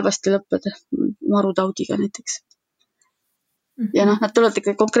võib väga halvasti lõppeda, marutaudiga näiteks. Ja nad tulevad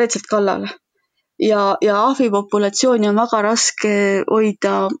ikka konkreetselt kallale. Ja ahvi populatsiooni on väga raske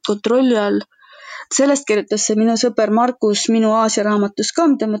hoida kontrolli all. Sellest kirjutas see minu sõber Markus minu Aasia raamatus ka,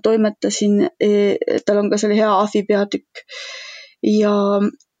 mida ma toimetasin. Tal on ka selle hea ahvi peatükk.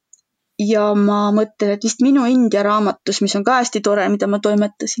 Ja ma mõtlen, et vist minu India raamatus, mis on ka hästi tore, mida ma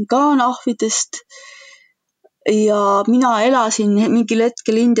toimetasin, ka on ahvidest. Ja mina elasin mingil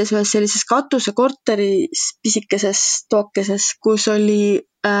hetkel Indias ühes sellises katusekorteris pisikeses toakeses, kus oli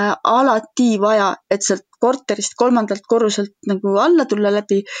alati vaja, et sealt korterist 3. korruselt nagu alla tulla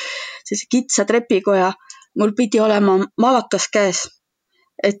läbi sellise kitsa trepikoja. Mul pidi olema malakas käes.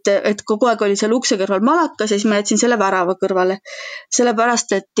 Et kogu aeg oli seal ukse kõrval malakas ja siis ma jätsin selle värava kõrvale.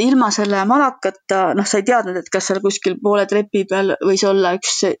 Sellepärast, et ilma selle malakata, sa ei teadnud, et kas seal kuskil poole trepi peal võis olla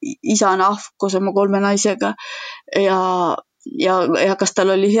üks isane ahv koos oma 3 naisega ja kas tal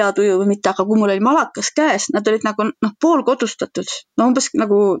oli hea tuju või mitte, aga kui mul oli malakas käes, nad olid nagu poolkodustatud, umbes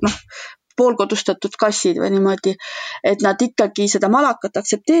nagu poolkodustatud kassid või niimoodi, et nad ikkagi seda malakat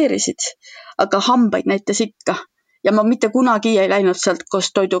aktsepteerisid, aga hambaid näitas ikka. Ja ma mitte kunagi ei läinud sealt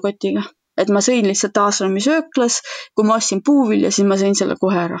koos toidukotiga. Et ma sõin lihtsalt Aasrami sööklas, kui ma ostsin puuvilja, siis ma sõin selle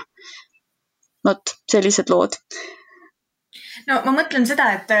kohe ära. Not, sellised lood. No ma mõtlen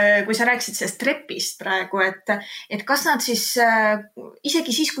seda, et kui sa rääkisid sellest trepist praegu, et kas nad siis,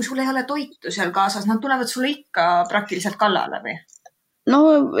 isegi siis, kui sul ei ole toitu seal kaasas, nad tulevad sulle ikka praktiliselt kallale või? No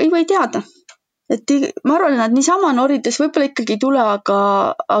ei või teada. Et ma arvan, et nad niisama norides võib-olla ikkagi ei tule,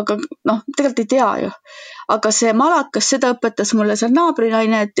 aga tegelikult ei tea ju. Aga see malakas, seda õpetas mulle seal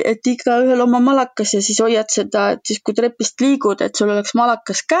naabrinaine, et iga ühel oma malakas ja siis hoiad seda, et siis kui trepist liigud, et sul oleks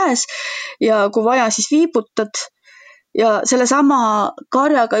malakas käes ja kui vaja, siis viibutad. Ja selle sama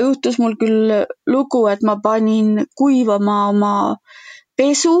karjaga juhtus mul küll lugu, et ma panin kuivama oma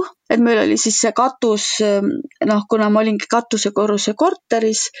pesu, et meil oli siis see katus, kuna ma olingi katusekorruse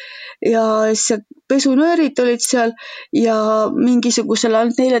korteris ja see pesunöörid olid seal ja mingisugusel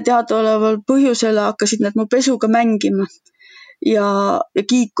neile teadaoleval põhjusel hakkasid nad mu pesuga mängima ja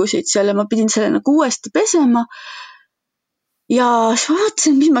kiikusid seal ja ma pidin selle nagu uuesti pesema. Ja siis ma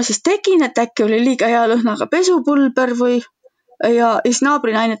vaatasin, mis ma siis tegin, et äkki oli liiga hea lõhnaga pesupulber ja siis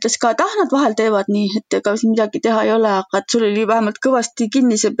naabrinaine ütles ka, et nad vahel teevad nii, et ega midagi teha ei ole, aga et sul oli vähemalt kõvasti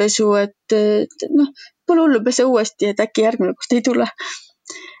kinnise pesu, et pole hullu pese uuesti, et äkki järgmine kord ei tule.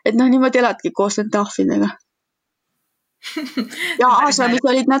 Et niimoodi eladki koos nende ahvidega. Ja Aasamis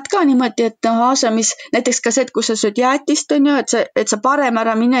olid nad ka niimoodi, et Aasamis näiteks ka see, et kui sa sööd jäätist, on ju, et sa parem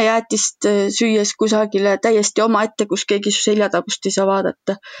ära mine jäätist süües kusagile täiesti oma ette, kus keegi su seljatabust ei saa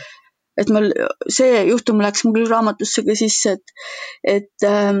vaadata. Et see juhtum läks mul raamatusse ka sisse, et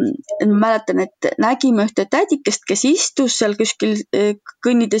ma mäletan, et nägime ühte tädikest, kes istus seal kuskil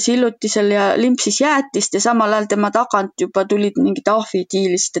kõnnides hillutisel ja limpsis jäätist ja samal ajal tema tagant juba tulid mingid ahvid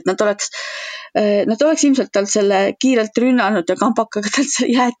hiilist, et nad oleks ilmselt tal selle kiirelt rünnanud ja kambakaga tal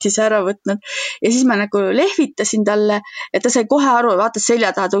selle jäätise ära võtnud. Ja siis ma nagu lehvitasin talle ja ta sai kohe aru ja vaatas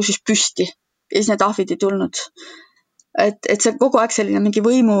selja taha, tõusis püsti ja siis need ahvid ei tulnud. Et see kogu aeg selline mingi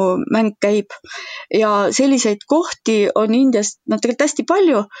võimumäng käib ja selliseid kohti on Indias tegelikult hästi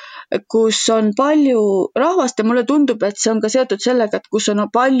palju, kus on palju rahvast ja mulle tundub, et see on ka seotud sellega, et kus on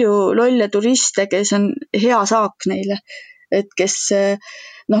palju lolle turiste, kes on hea saak neile. et kes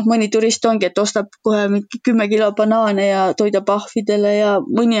mõni turist ongi, et ostab kohe 10 kilo banaane ja toidab ahvidele ja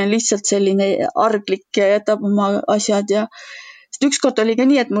mõni on lihtsalt selline arglik ja jätab oma asjad ja ükskord oli ka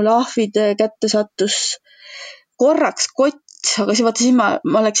nii, et mulle ahvid kätte sattus korraks kott, aga siis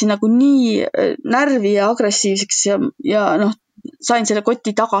ma läksin nagu nii närvi ja agressiivseks ja sain selle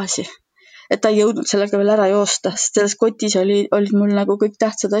koti tagasi, et ta ei jõudnud sellega veel ära joosta, sest selles kotis olid mul nagu kõik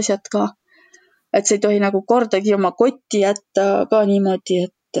tähtsad asjad ka. Et see ei tohi nagu kordagi oma kotti jätta ka niimoodi,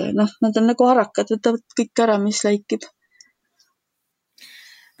 et nad on nagu harakad, võtavad kõik ära, mis läikib.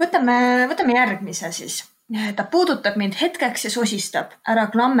 Võtame järgmise siis. Ta puudutab mind hetkeks ja sosistab. Ära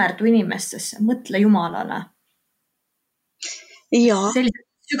klammerdu inimestesse, mõtle Jumalale. Jaa.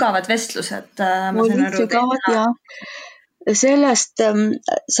 Sellised sügavad vestlused. Sügavad, jaa. Sellest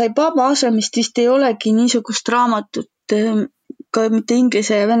Sai Baba Ashramist vist ei olegi niisugust raamatut ka mitte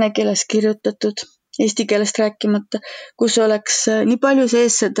inglise ja vene keeles kirjutatud, eesti keelest rääkimata, kus oleks nii palju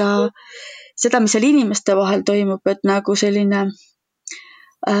sees seda, mis seal inimeste vahel toimub, et nagu selline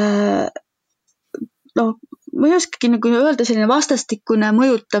ma ei oskagi nagu öelda, selline vastastikune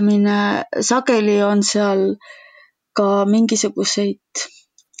mõjutamine, sageli on seal ka mingisuguseid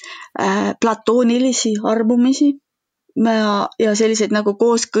platoonilisi armumisi ja selliseid nagu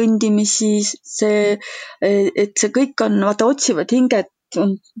koos kõndimisi, et see kõik on, otsivad hinged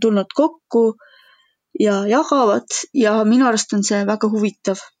on tulnud kokku ja jagavad ja minu arust on see väga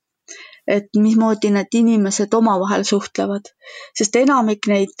huvitav, et mismoodi need inimesed omavahel suhtlevad, sest enamik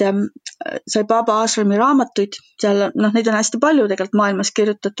neid Sai Baba Ashrami raamatuid, seal neid on hästi palju tegelikult maailmas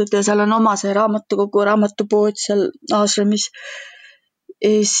kirjutatud ja seal on oma see raamatukogu, raamatupood seal Ashramis,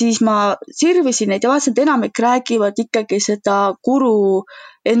 siis ma sirvisin neid ja vaatasin, et enamik räägivad ikkagi seda guru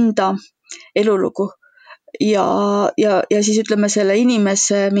enda elulugu ja siis ütleme selle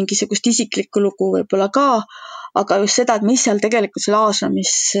inimese mingisugust isiklikku lugu võib-olla ka, aga just seda, et mis seal tegelikult seal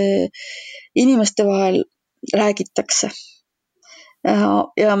Ashramis inimeste vahel räägitakse.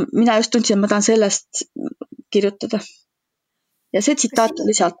 Ja mina just tundsin, et ma tahan sellest kirjutada. Ja see tsitaat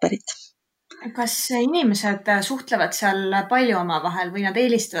oli sealt pärit. Kas inimesed suhtlevad seal palju omavahel või nad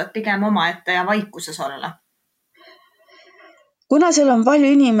eelistavad pigem omaette ja vaikuses olla? Kuna seal on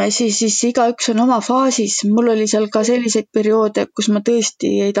palju inimesi, siis igaüks on oma faasis. Mul oli seal ka selliseid perioode, kus ma tõesti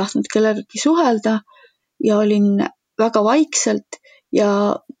ei tahtnud kellegagi suhelda ja olin väga vaikselt ja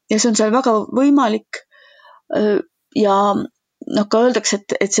see on seal väga võimalik ja ka öeldakse,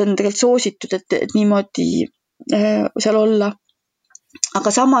 et see on tegelikult soositud, et niimoodi seal olla.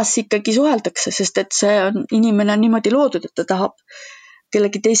 Aga samas ikkagi suheldakse, sest et inimene on niimoodi loodud, et ta tahab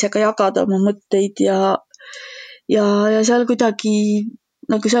kellegi teisega jagada oma mõtteid ja seal kuidagi,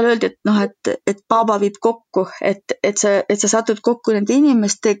 nagu seal öeldi, et Baba viib kokku, et sa satud kokku nende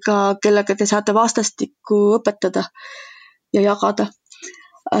inimestega, kellega te saate vastastikku õpetada ja jagada.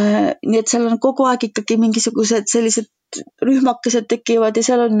 Nii et seal on kogu aeg ikkagi mingisugused sellised rühmakesed tekivad ja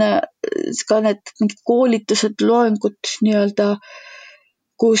seal on ka need mingid koolitused, loengud nii-öelda,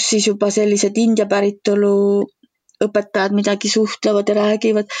 kus siis juba sellised India päritolu õpetajad midagi suhtlevad ja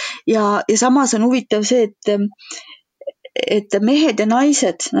räägivad ja samas on huvitav see, et mehed ja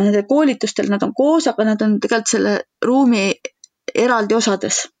naised, nende koolitustel nad on koos, aga nad on tegelikult selle ruumi eraldi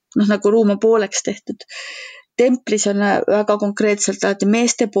osades, nagu ruum on pooleks tehtud. Templis on väga konkreetselt alati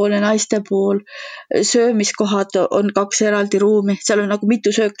meeste pool ja naiste pool, söömiskohad on 2 eraldi ruumi, seal on nagu mitu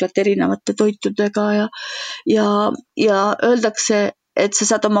sööklat erinevate toitudega ja öeldakse, et sa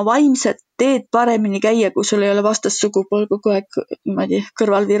saad oma vaimset teed paremini käia, kui sul ei ole vastassugupool kogu aeg niimoodi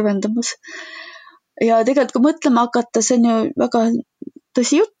kõrval virvendamas. Ja tegelikult kui mõtlema hakata, see on ju väga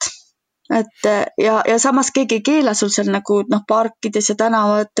tõsi jutt. Ja samas keegi ei keela sul seal nagu parkides ja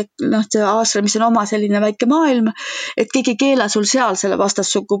tänavad, see Ashramis on oma selline väike maailm, et keegi ei keela sul seal selle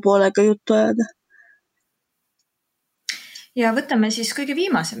vastassugupoolega juttu ajada. Ja võtame siis kõige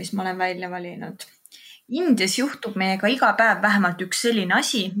viimase, mis ma olen välja valinud. Indias juhtub meiega iga päev vähemalt üks selline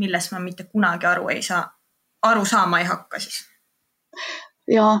asi, milles ma mitte kunagi aru saama ei hakka siis.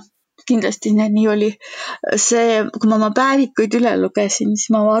 Jaa. Kindlasti nii oli. Kui ma oma päevikuid üle lugesin,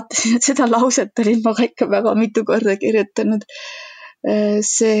 siis ma vaatasin, et seda lauset olin ma ikka väga mitu korda kirjutanud.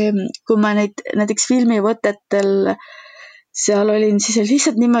 Kui ma näiteks filmivõtetel seal olin, siis oli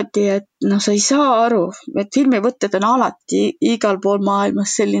lihtsalt niimoodi, et sa ei saa aru, et filmivõtted on alati igal pool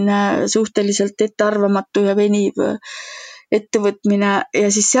maailmas selline suhteliselt ettearvamatu ja veniv ettevõtmine ja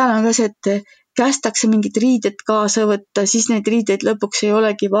siis seal on ka see, et kästakse mingid riided kaasa võtta, siis neid riideid lõpuks ei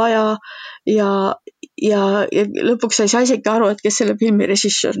olegi vaja ja lõpuks sa ei saa isegi aru, et kes selle filmi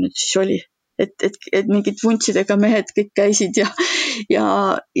režissöör nüüd siis oli. et mingid vuntsidega mehed kõik käisid ja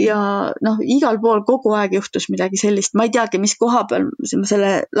noh, igal pool kogu aeg juhtus midagi sellist. Ma ei teagi, mis koha peal ma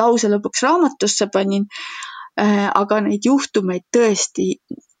selle lause lõpuks raamatusse panin, aga neid juhtumeid tõesti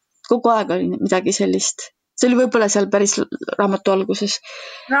kogu aeg oli midagi sellist. See oli võib-olla seal päris raamatu alguses.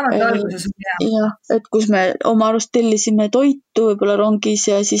 Raamatu alguses, jah. Et kus me oma arust tellisime toitu võib-olla rongis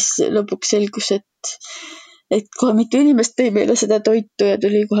ja siis lõpuks selgus, et kohe mitu inimest tõi meile seda toitu ja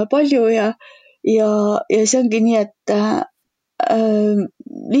tuli kohe palju ja see ongi nii, et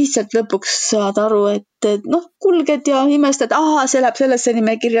lihtsalt lõpuks saad aru, et noh, kulged ja imestad, see läheb sellesse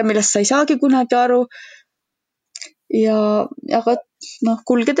nimekirja, millest sa ei saagi kunagi aru aga noh,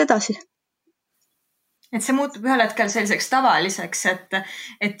 kulged edasi. Et see muutub ühel hetkel selliseks tavaliseks,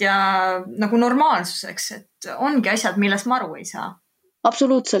 et ja nagu normaalsuseks, et ongi asjad, millest ma aru ei saa.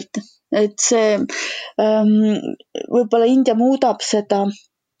 Absoluutselt. Et see võib-olla India muudab seda,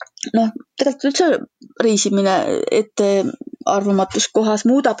 noh, tegelikult üldse reisimine ette arvamatus kohas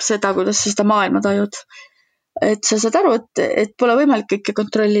muudab seda, kuidas sa seda maailma tajud. Et sa saad aru, et pole võimalik kõike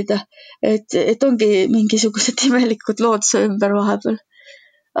kontrollida, et ongi mingisugused imelikud lood see ümber vahepeal.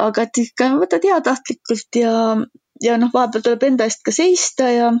 Aga et ikka võtad heatahtlikult ja noh, vahepeal tuleb enda eest ka seista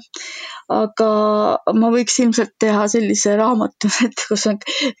aga ma võiks ilmselt teha sellise raamatu, et kus on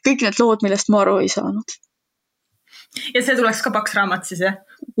kõik need lood, millest ma aru ei saanud. Ja see tuleks ka paks raamat siis, jah?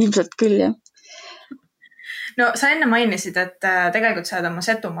 Ilmselt küll, jah. No sa enne mainisid, et tegelikult sa oled oma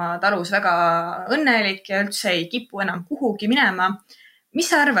Setumaa talus väga õnnelik ja üldse ei kipu enam kuhugi minema.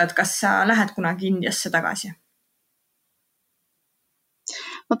 Mis sa arvad, kas sa lähed kunagi Indiasse tagasi?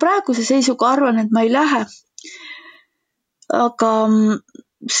 Ma praeguse seisuga arvan, et ma ei lähe. Aga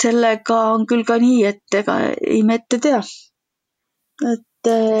sellega on küll ka nii, et ega ei me ette tea.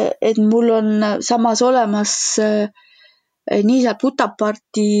 Et mul on samas olemas nii seal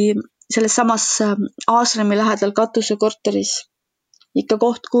Puttaparti selles samas Aasrami lähedal katusekorteris ikka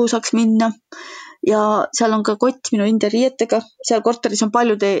koht, kuhu saaks minna. Ja seal on ka kott minu India riietega. Seal korteris on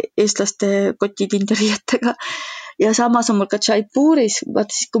paljude eestlaste kotid India riietega. Ja samas on mul ka Jaipuris,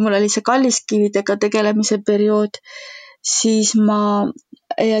 vaata siis, kui mul oli see kalliskividega tegelemise periood, siis ma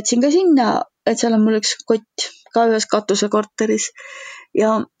jätsin ka sinna, et seal on mul üks kott ka ühes katusekorteris.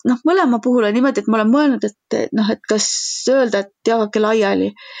 Ja noh, mõlema puhul on niimoodi, et ma olen mõelnud, et kas öelda, et jagage laiali.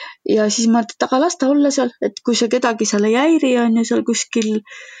 Ja siis ma mõtlen, aga las ta olla seal, et kui see kedagi seal ei häiri on ja seal kuskil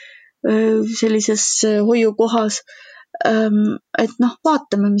sellises hoiukohas, et noh,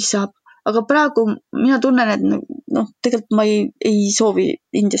 vaatame, mis saab. Aga praegu mina tunnen, et noh, tegelikult ma ei soovi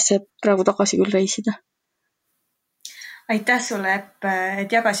Indiasse praegu tagasi küll reisida. Aitäh sulle,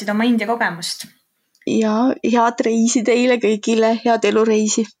 et jagasid oma India kogemust. Ja head reisi teile kõigile, head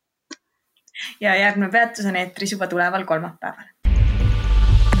elureisi. Ja järgmine peatus on eetris juba tuleval kolmapäeval.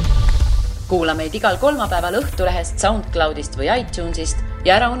 Kuula meid igal kolmapäeval Õhtulehest, SoundCloudist või iTunesist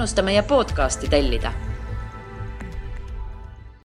ja ära unusta meie podcasti tellida.